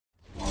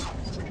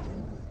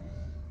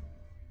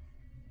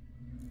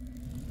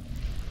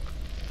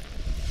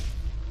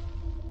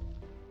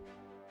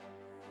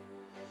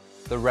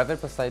The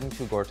Revit Poseidon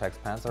 2 Gore-Tex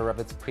Pants are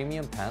Revit's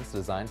premium pants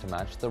designed to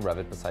match the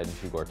Revit Poseidon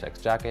 2 Gore-Tex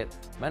jacket,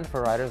 meant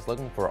for riders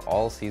looking for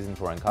all-season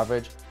touring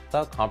coverage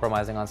without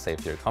compromising on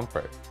safety or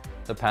comfort.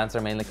 The pants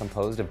are mainly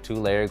composed of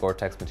 2-layer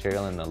Gore-Tex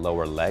material in the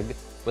lower leg,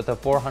 with a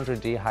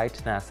 400D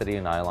high-tenacity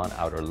nylon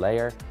outer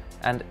layer,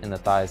 and in the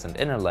thighs and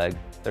inner leg,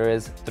 there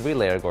is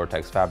 3-layer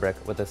Gore-Tex fabric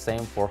with the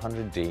same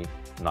 400D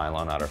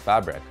nylon outer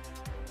fabric.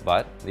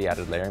 But the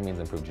added layer means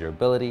improved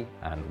durability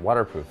and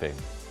waterproofing.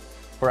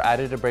 For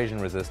added abrasion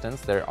resistance,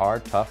 there are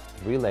tough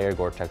 3-layer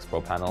Gore-Tex Pro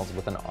panels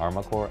with an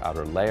Armacore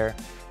outer layer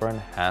for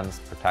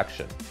enhanced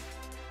protection.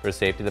 For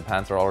safety, the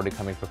pants are already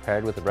coming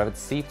prepared with the Revit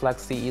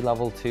C-Flex CE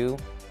Level 2,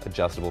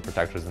 adjustable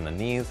protectors in the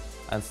knees,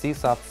 and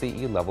C-Soft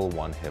CE Level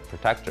 1 hip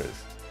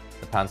protectors.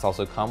 The pants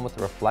also come with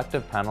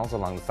reflective panels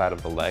along the side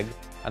of the leg,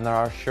 and there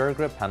are Sure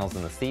Grip panels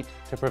in the seat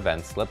to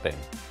prevent slipping.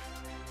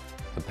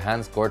 The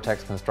pants'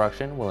 Gore-Tex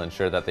construction will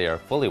ensure that they are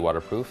fully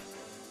waterproof,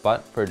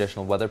 but for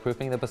additional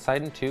weatherproofing, the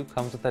Poseidon 2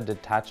 comes with a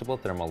detachable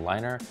thermal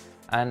liner,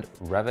 and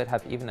Revit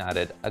have even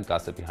added a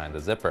gusset behind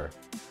the zipper.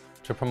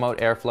 To promote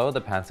airflow,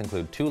 the pants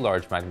include 2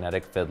 large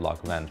magnetic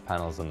fid-lock vent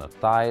panels in the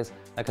thighs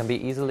that can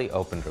be easily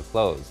opened or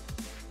closed.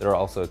 There are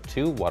also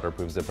 2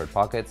 waterproof zippered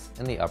pockets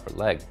in the upper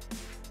leg.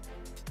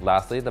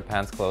 Lastly, the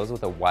pants close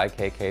with a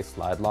YKK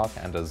slide lock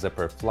and a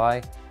zipper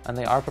fly, and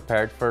they are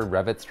prepared for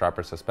Revit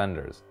strapper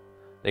suspenders.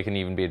 They can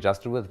even be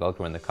adjusted with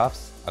Velcro in the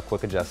cuffs, a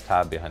quick adjust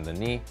tab behind the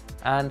knee,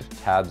 and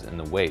tabs in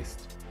the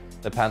waist.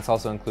 The pants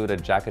also include a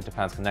jacket to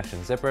pants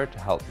connection zipper to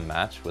help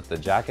match with the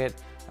jacket.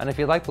 And if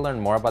you'd like to learn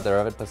more about the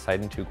Revit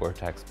Poseidon 2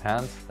 Gore-Tex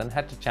pants, then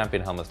head to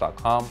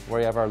championhelmets.com, where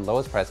you have our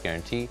lowest price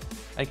guarantee,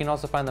 and you can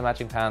also find the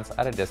matching pants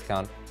at a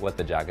discount with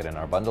the jacket in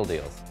our bundle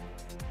deals.